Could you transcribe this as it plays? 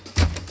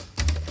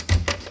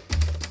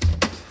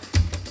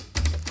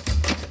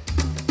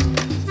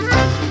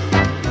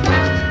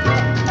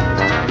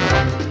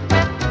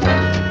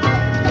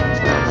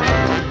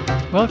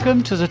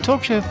Welcome to the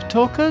Talk Show for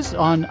Talkers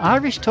on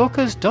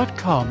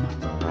irishtalkers.com.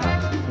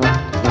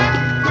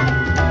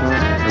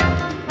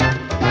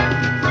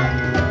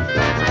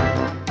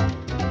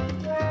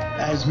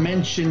 As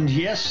mentioned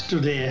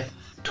yesterday,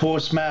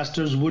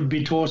 Toastmasters,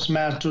 would-be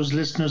Toastmasters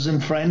listeners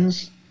and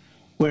friends,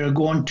 we're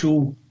going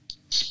to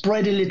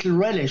spread a little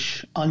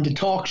relish on the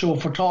Talk Show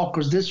for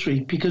Talkers this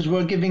week because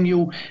we're giving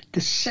you the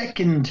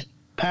second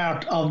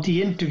part of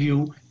the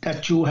interview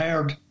that you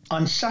heard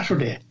on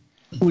Saturday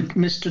with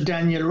Mr.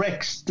 Daniel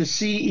Rex, the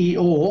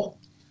CEO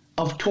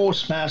of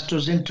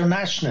Toastmasters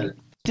International.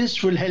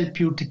 This will help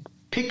you to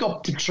pick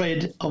up the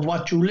thread of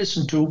what you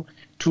listened to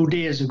 2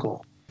 days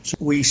ago.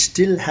 We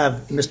still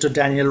have Mr.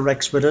 Daniel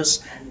Rex with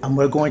us, and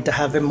we're going to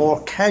have a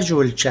more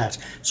casual chat.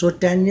 So,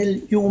 Daniel,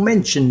 you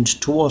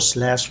mentioned to us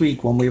last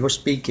week when we were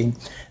speaking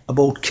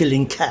about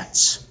killing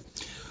cats.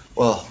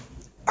 Well,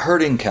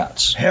 herding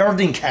cats.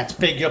 Herding cats,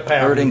 beg your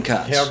pardon. Herding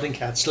cats. Herding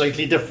cats,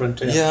 slightly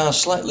different. Yeah,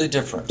 slightly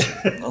different.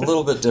 A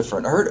little bit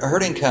different.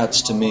 Herding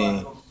cats to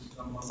me,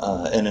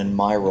 and in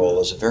my role,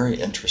 is a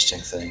very interesting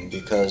thing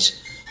because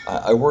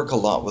I work a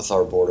lot with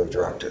our board of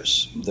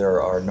directors.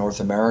 There are North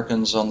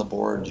Americans on the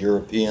board,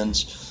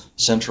 Europeans,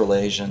 Central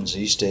Asians,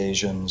 East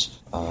Asians,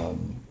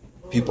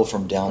 people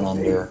from down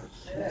under,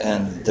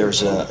 and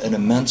there's an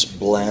immense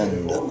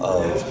blend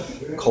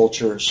of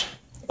cultures,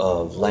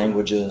 of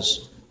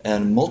languages,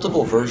 and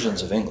multiple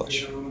versions of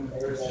English.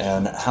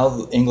 And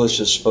how English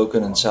is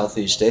spoken in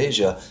Southeast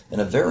Asia in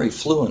a very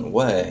fluent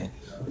way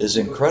is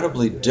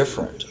incredibly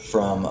different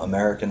from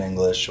American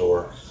English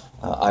or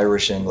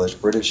Irish English,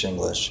 British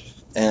English.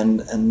 And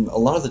a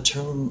lot of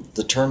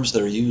the terms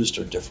that are used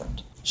are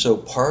different. So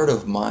part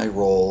of my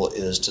role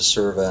is to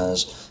serve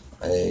as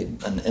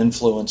an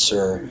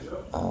influencer,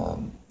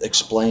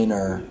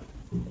 explainer,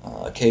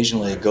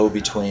 occasionally a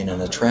go-between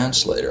and a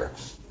translator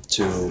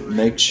to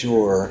make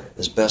sure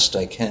as best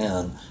I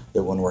can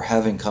that when we're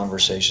having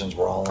conversations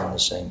we're all in the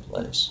same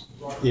place.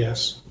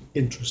 Yes,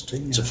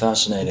 interesting. It's a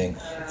fascinating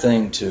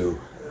thing to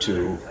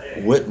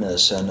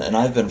witness, and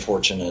I've been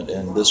fortunate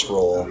in this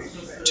role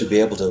to be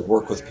able to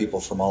work with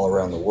people from all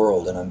around the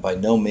world, and I'm by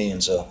no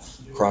means a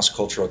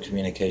cross-cultural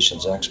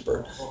communications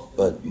expert,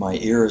 but my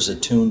ear is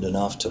attuned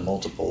enough to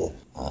multiple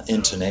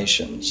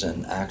intonations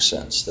and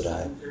accents that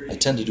I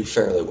tend to do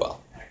fairly well.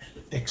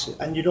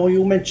 Excellent. And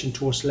you mentioned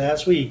to us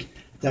last week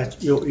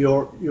that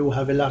you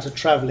have a lot of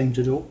traveling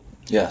to do.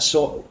 Yes.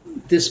 So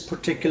this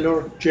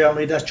particular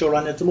journey that you're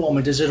on at the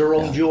moment, is it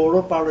around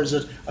Europe, or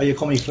are you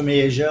coming from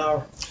Asia?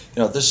 Or?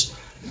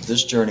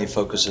 This journey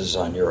focuses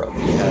on Europe.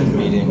 We had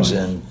meetings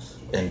in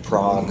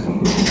Prague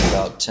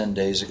about 10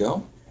 days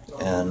ago,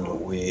 and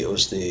it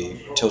was the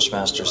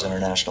Toastmasters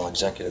International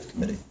Executive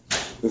Committee.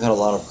 We've had a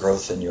lot of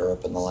growth in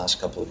Europe in the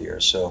last couple of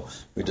years, so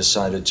we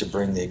decided to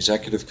bring the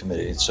Executive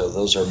Committee. So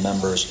those are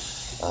members,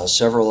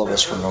 several of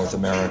us from North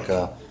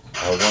America,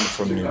 one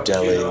from New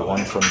Delhi,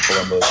 one from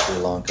Colombo, Sri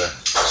Lanka.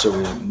 So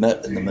we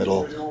met in the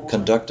middle,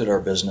 conducted our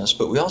business,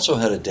 but we also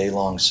had a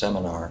day-long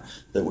seminar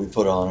that we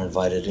put on,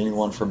 invited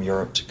anyone from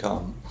Europe to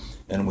come,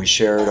 and we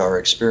shared our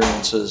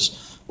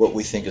experiences, what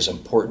we think is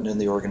important in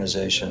the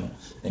organization,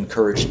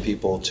 encouraged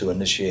people to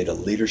initiate a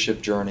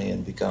leadership journey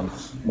and become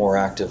more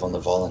active on the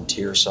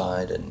volunteer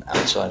side and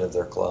outside of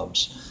their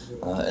clubs.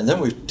 And then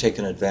we've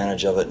taken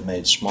advantage of it and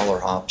made smaller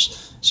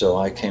hops. So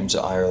I came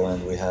to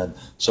Ireland, we had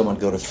someone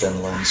go to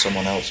Finland,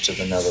 someone else to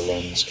the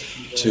Netherlands,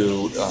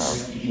 to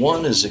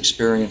one is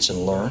experience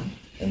and learn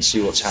and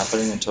see what's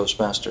happening in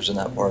Toastmasters in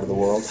that part of the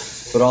world,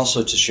 but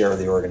also to share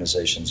the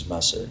organization's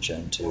message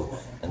and to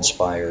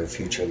inspire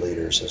future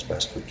leaders as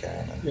best we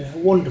can. Yeah,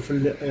 wonderful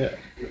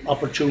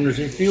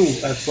opportunity for you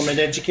from an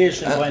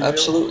education point of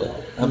view.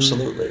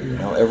 Absolutely.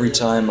 Every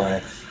time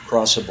I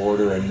cross a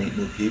border and meet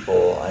new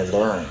people, I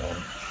learn,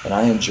 and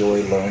I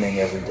enjoy learning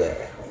every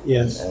day.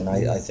 Yes. And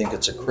I think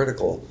it's a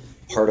critical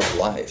part of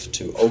life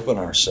to open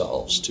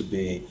ourselves, to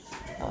be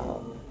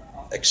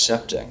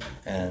accepting,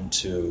 and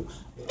to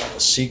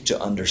seek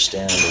to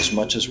understand as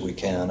much as we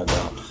can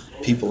about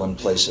people and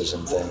places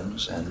and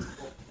things,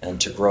 and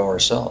to grow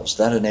ourselves.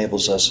 That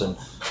enables us in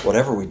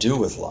whatever we do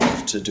with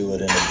life to do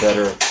it in a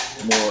better,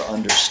 more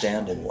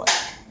understanding way.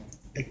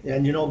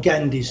 And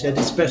Gandhi said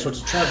it's better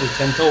to travel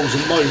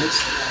 10,000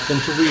 miles than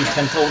to read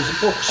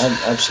 10,000 books.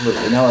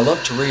 Absolutely. Now, I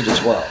love to read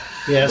as well.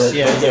 Yes,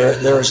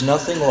 but there is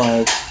nothing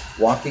like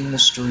walking the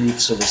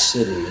streets of a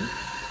city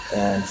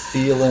and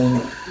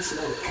feeling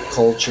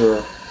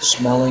culture,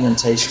 smelling and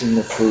tasting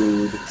the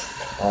food,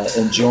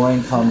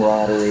 enjoying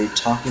camaraderie,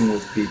 talking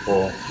with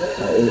people.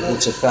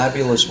 It's a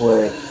fabulous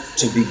way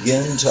to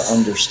begin to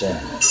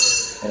understand.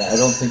 And I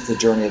don't think the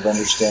journey of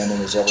understanding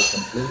is ever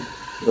complete,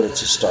 but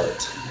it's a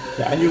start.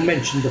 Yeah, and you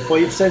mentioned the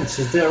five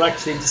senses. They're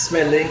actually the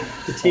smelling,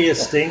 the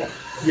tasting,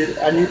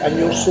 and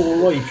you're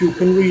so right. You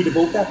can read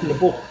about that in the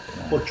book,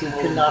 but you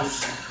cannot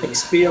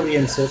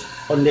experience it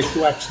unless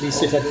you actually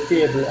sit at the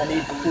table and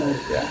eat the food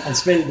and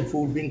smell the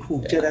food being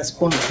cooked. Yeah, that's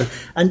wonderful.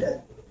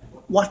 And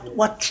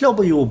what club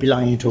are you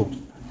belonging to?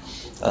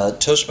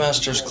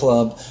 Toastmasters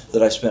Club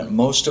that I spent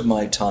most of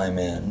my time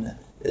in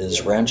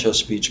is Rancho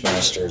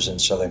Speechmasters in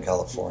Southern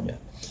California.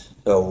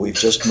 We've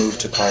just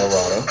moved to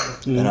Colorado,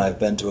 and I've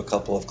been to a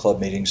couple of club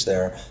meetings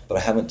there, but I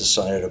haven't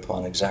decided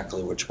upon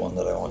exactly which one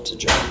that I want to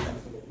join.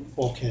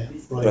 Okay,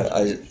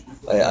 right.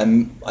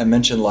 But I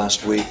mentioned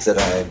last week that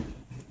I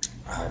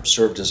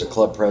served as a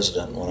club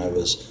president when I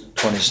was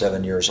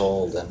 27 years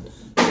old, and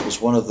it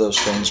was one of those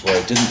things where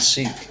I didn't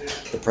seek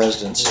the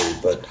presidency,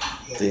 but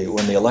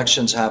when the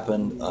elections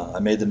happened, I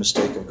made the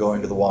mistake of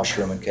going to the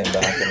washroom and came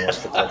back and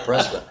was the club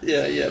president.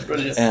 Yeah,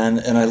 brilliant.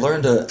 And I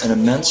learned an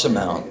immense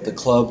amount. The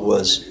club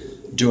was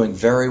doing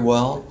very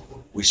well.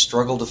 We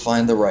struggled to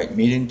find the right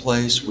meeting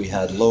place. We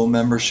had low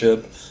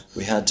membership.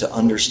 We had to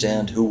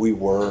understand who we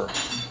were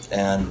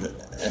and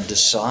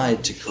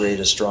decide to create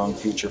a strong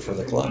future for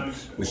the club.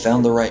 We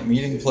found the right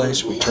meeting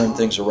place. We turned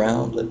things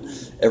around,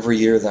 and every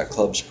year that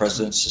club's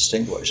president's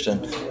distinguished.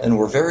 And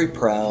we're very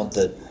proud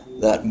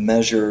that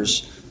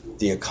measures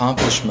the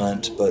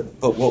accomplishment, but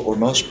what we're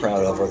most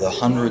proud of are the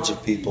hundreds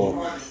of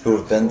people who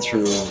have been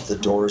through the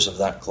doors of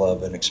that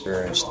club and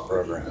experienced the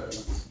program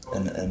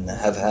and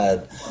have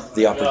had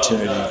the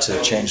opportunity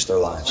to change their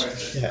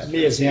lives. Yeah,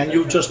 amazing. And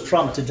you just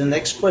prompted the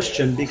next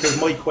question, because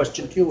my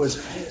question to you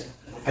is,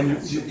 and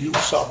you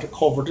sort of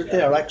covered it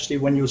there actually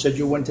when you said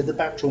you went to the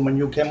bathroom and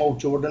you came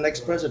out, you were the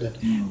next president.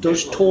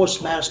 Does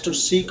Toastmasters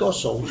seek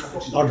us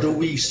out, or do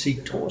we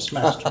seek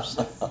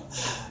Toastmasters?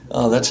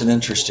 Oh, that's an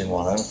interesting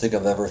one. I don't think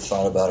I've ever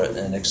thought about it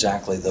in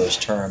exactly those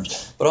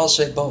terms, but I'll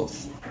say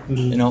both. Mm-hmm.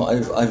 You know,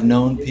 I've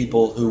known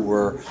people who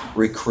were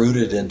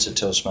recruited into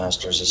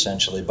Toastmasters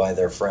essentially by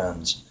their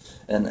friends,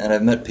 and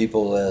I've met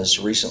people as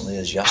recently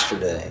as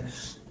yesterday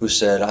who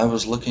said, I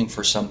was looking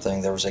for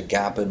something, there was a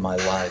gap in my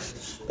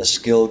life, a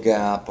skill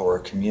gap or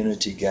a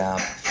community gap,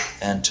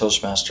 and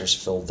Toastmasters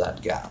filled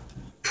that gap.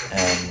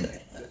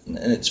 And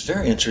it's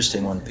very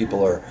interesting when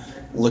people are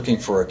looking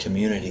for a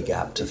community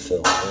gap to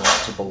fill. They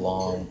want to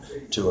belong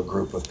to a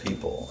group of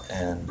people,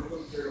 and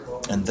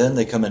then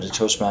they come into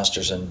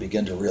Toastmasters and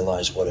begin to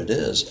realize what it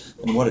is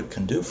and what it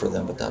can do for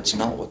them, but that's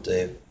not what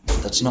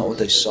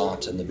they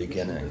sought in the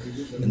beginning.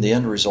 And the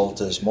end result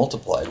is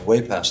multiplied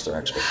way past their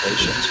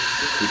expectations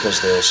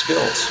because they have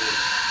skills.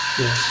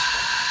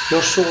 Yes,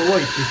 you're so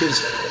right,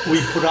 because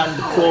we put on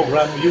the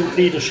program Youth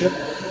Leadership,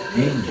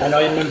 and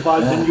I'm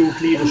involved in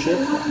youth leadership,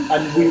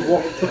 and we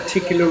work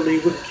particularly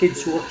with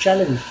kids who are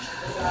challenged.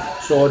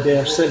 So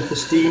their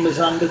self-esteem is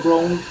on the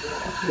ground.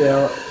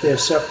 They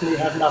certainly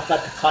have not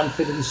got the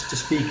confidence to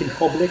speak in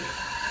public.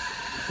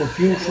 But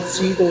you should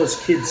see those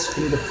kids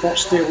from the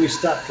first day we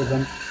start with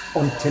them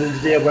until the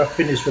day we're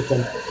finished with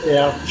them. They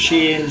are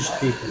changed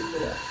people.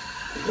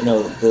 You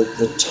know,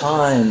 the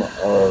time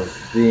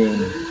of being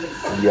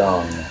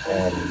young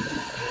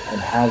and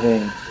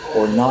having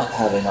or not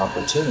having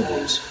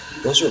opportunities,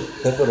 those are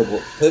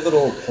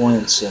pivotal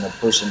points in a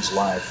person's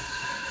life.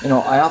 You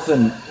know, I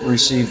often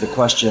receive the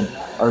question,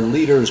 are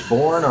leaders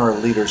born or are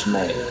leaders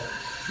made?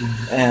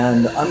 Mm-hmm.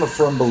 And I'm a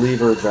firm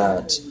believer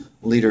that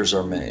leaders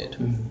are made.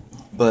 Mm-hmm.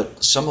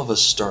 But some of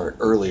us start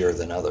earlier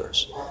than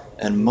others.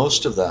 And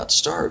most of that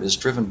start is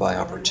driven by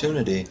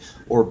opportunity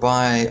or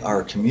by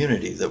our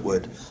community that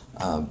would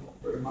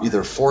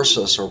either force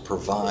us or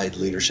provide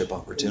leadership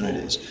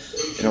opportunities.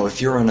 You know,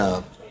 if you're in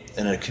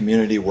a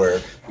community where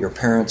your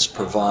parents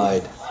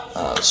provide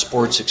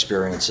sports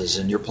experiences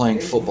and you're playing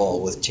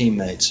football with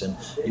teammates and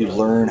you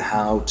learn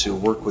how to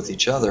work with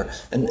each other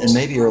and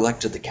maybe you're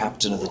elected the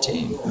captain of the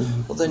team,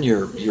 well then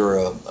you're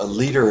a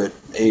leader at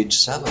age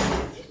 7.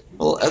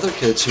 Well, other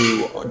kids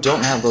who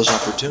don't have those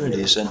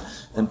opportunities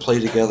and play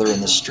together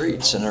in the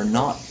streets and are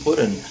not put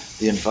in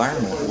the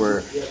environment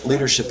where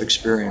leadership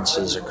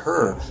experiences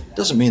occur,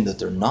 doesn't mean that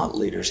they're not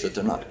leaders, that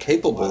they're not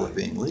capable of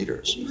being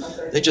leaders.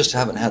 They just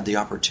haven't had the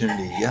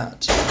opportunity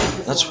yet.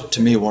 That's,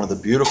 to me, one of the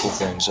beautiful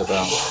things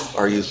about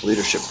our youth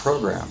leadership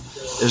program,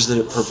 is that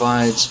it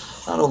provides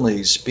not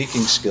only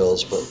speaking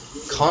skills, but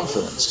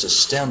confidence to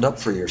stand up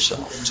for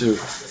yourself,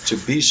 to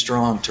be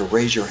strong, to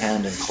raise your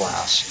hand in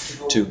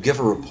class, to give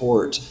a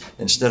report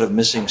instead of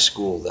missing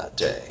school that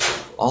day.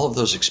 All of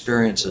those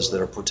experiences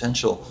that are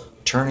potential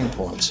turning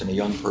points in a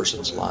young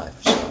person's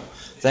life. So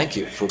thank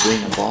you for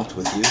being involved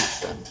with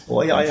youth.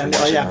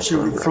 I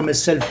absolutely, from a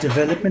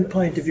self-development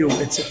point of view,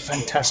 it's a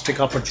fantastic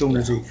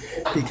opportunity,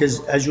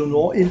 because as you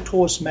know, in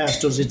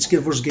Toastmasters, it's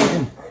giver's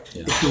gain.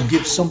 Yeah. If you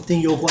give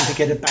something, you're going to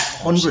get it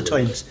back 100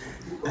 times.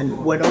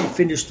 And when I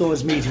finish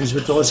those meetings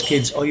with those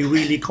kids, I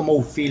really come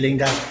out feeling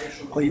that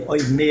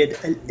I've made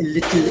a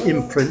little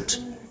imprint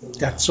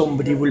that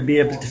somebody will be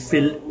able to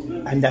fill,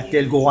 and that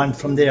they'll go on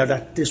from there,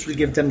 that this will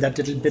give them that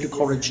little bit of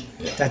courage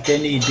that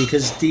they need,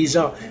 because these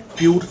are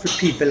beautiful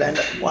people. And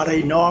what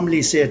I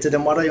normally say to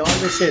them, what I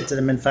always say to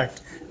them, in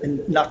fact,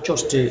 and not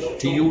just to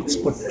youths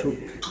but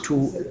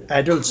to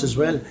adults as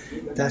well,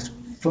 that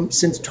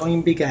since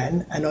time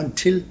began and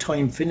until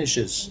time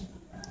finishes,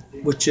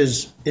 which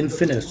is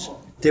infinite,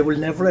 there will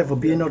never ever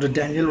be another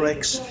Daniel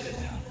Rex.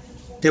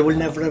 There will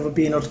never ever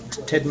be another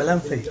Ted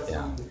Malamphy.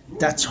 Yeah.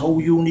 That's how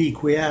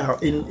unique we are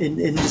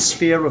in the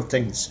sphere of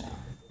things.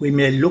 We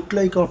may look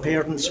like our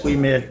parents, we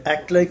may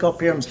act like our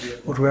parents,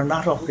 but we're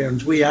not our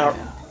parents. We are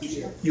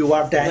You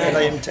are Dan and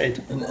I am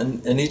Ted.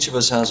 And each of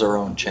us has our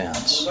own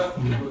chance,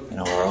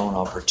 our own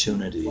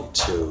opportunity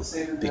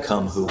to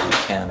become who we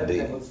can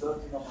be.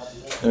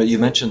 You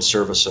mentioned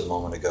service a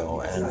moment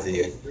ago, and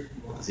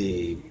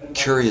the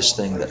curious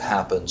thing that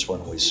happens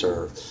when we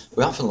serve.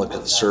 We often look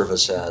at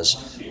service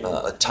as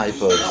a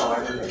type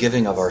of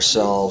giving of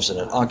ourselves, and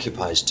it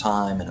occupies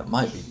time, and it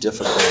might be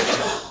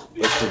difficult.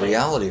 But the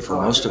reality for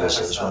most of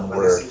us is when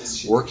we're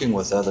working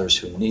with others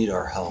who need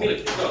our help,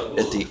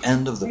 at the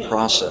end of the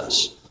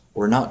process,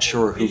 we're not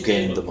sure who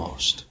gained the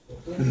most.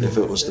 If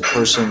it was the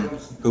person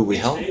who we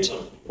helped,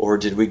 or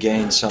did we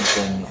gain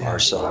something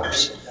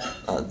ourselves?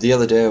 The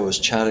other day I was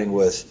chatting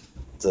with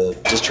the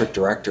district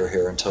director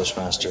here in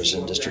Toastmasters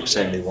in District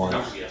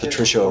 71,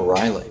 Patricia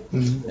O'Reilly,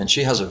 and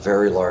she has a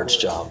very large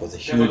job with a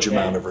huge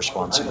amount of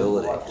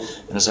responsibility.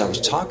 And as I was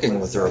talking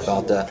with her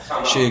about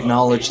that, she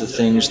acknowledged the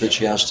things that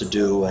she has to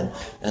do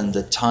and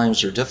that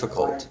times are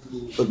difficult.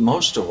 But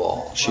most of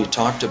all, she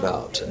talked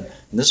about, and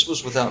this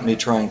was without me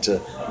trying to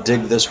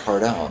dig this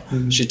part out,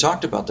 she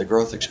talked about the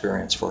growth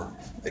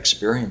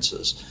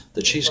experiences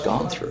that she's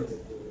gone through,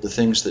 the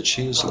things that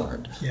she's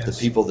learned, the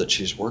people that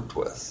she's worked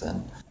with,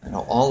 and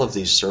all of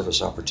these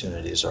service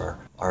opportunities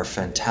are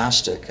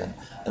fantastic.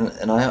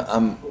 And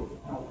I'm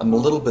a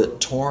little bit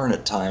torn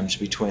at times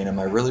between, am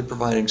I really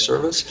providing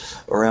service,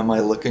 or am I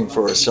looking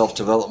for a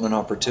self-development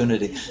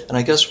opportunity? And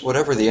I guess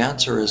whatever the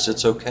answer is,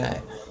 it's okay,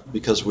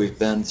 because we've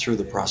been through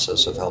the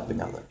process of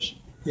helping others.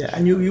 Yeah,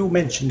 and you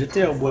mentioned it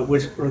there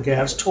with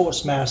regards to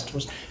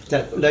Toastmasters,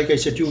 that, like I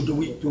said, do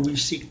we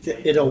seek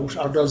it out,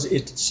 or does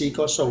it seek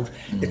us out?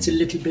 It's a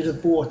little bit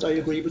of both. I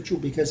agree with you,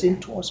 because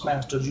in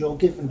Toastmasters you're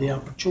given the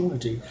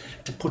opportunity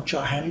to put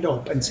your hand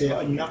up and say,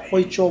 I'm not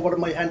quite sure what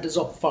my hand is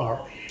up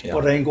for,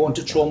 but I'm going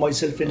to throw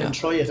myself in and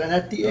try it, and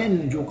at the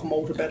end you come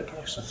out a better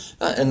person.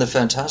 And the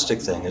fantastic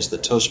thing is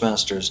that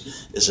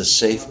Toastmasters is a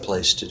safe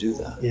place to do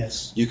that.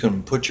 Yes. You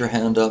can put your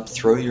hand up,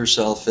 throw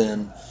yourself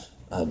in,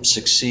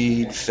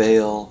 succeed,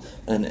 fail,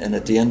 and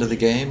at the end of the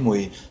game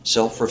we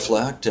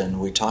self-reflect and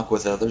we talk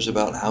with others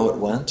about how it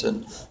went,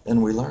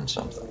 and we learn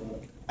something.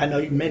 And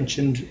I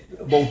mentioned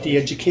about the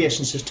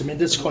education system in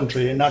this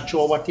country. I'm not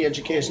sure what the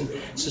education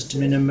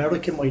system in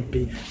America might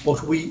be,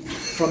 but we,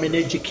 from an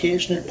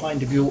educational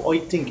point of view, I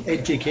think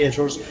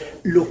educators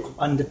look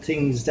on the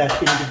things that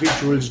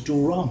individuals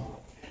do wrong,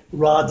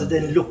 rather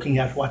than looking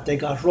at what they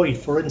got right.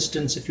 For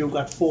instance, if you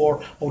got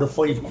 4 out of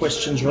 5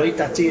 questions right,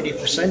 that's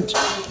 80% to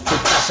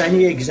pass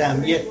any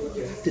exam, yet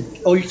the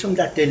item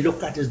that they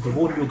look at is the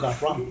one you got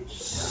wrong.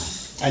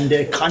 And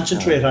they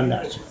concentrate on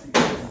that.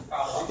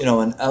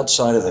 And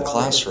outside of the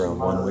classroom,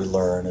 when we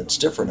learn, it's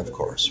different, of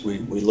course. We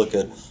look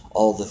at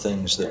all the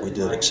things that we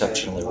did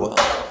exceptionally well.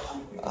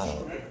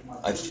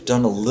 I've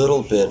done a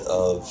little bit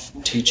of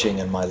teaching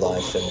in my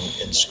life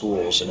in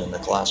schools and in the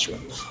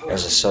classroom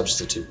as a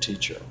substitute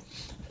teacher.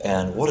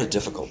 And what a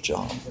difficult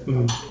job.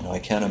 I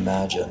can't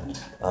imagine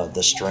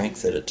the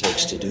strength that it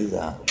takes to do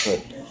that.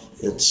 But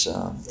it's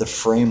the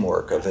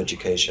framework of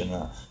education,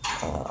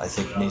 I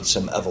think, needs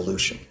some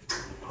evolution.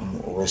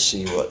 And we'll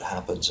see what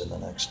happens in the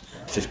next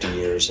 50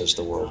 years as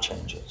the world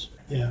changes.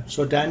 Yeah.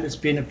 So Dan, it's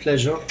been a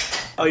pleasure.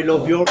 I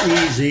love your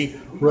easy,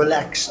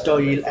 relaxed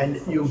style,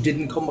 and you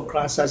didn't come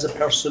across as a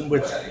person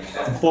with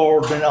the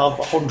burden of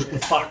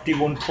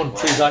 141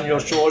 countries on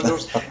your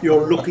shoulders.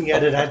 You're looking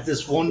at it as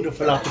this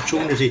wonderful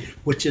opportunity,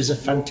 which is a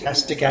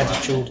fantastic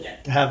attitude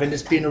to have, and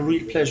it's been a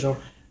real pleasure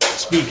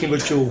speaking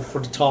with you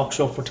for the Talk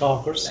Show for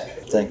Talkers.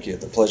 Thank you.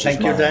 The pleasure's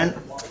mine. Thank you, Dan.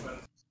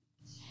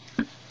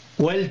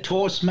 Well,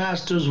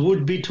 Toastmasters,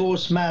 would-be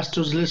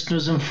Toastmasters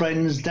listeners and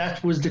friends,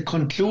 that was the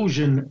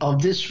conclusion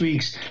of this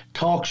week's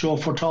Talk Show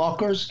for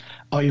Talkers.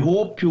 I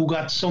hope you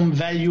got some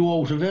value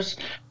out of it,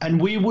 and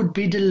we would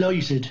be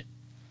delighted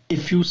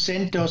if you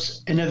sent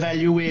us an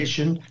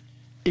evaluation,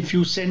 if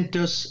you sent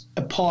us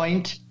a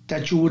point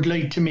that you would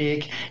like to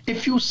make,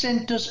 if you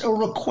sent us a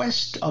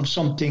request of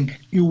something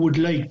you would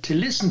like to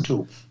listen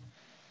to,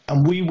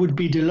 and we would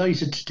be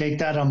delighted to take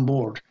that on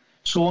board.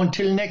 So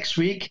until next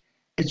week,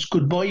 it's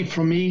goodbye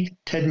from me,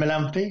 Ted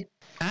Malamphy.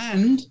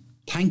 And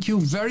thank you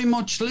very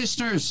much,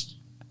 listeners.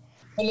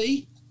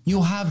 Hopefully,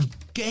 you have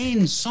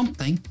gained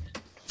something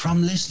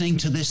from listening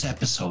to this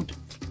episode.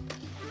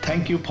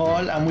 Thank you,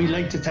 Paul. And we'd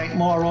like to thank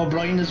Maura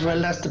O'Brien as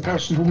well. That's the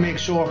person who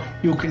makes sure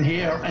you can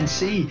hear and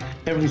see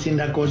everything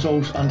that goes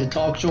out on the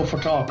Talk Show for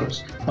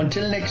Talkers.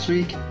 Until next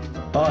week,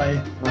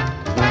 bye.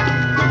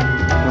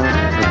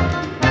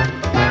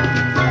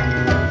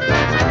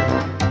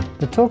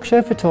 The Talk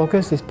Show for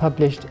Talkers is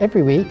published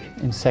every week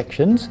in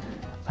sections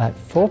at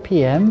 4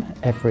 p.m.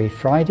 every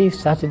Friday,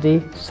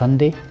 Saturday,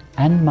 Sunday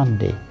and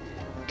Monday.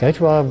 Go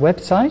to our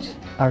website,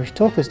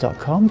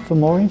 irishtalkers.com, for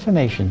more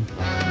information.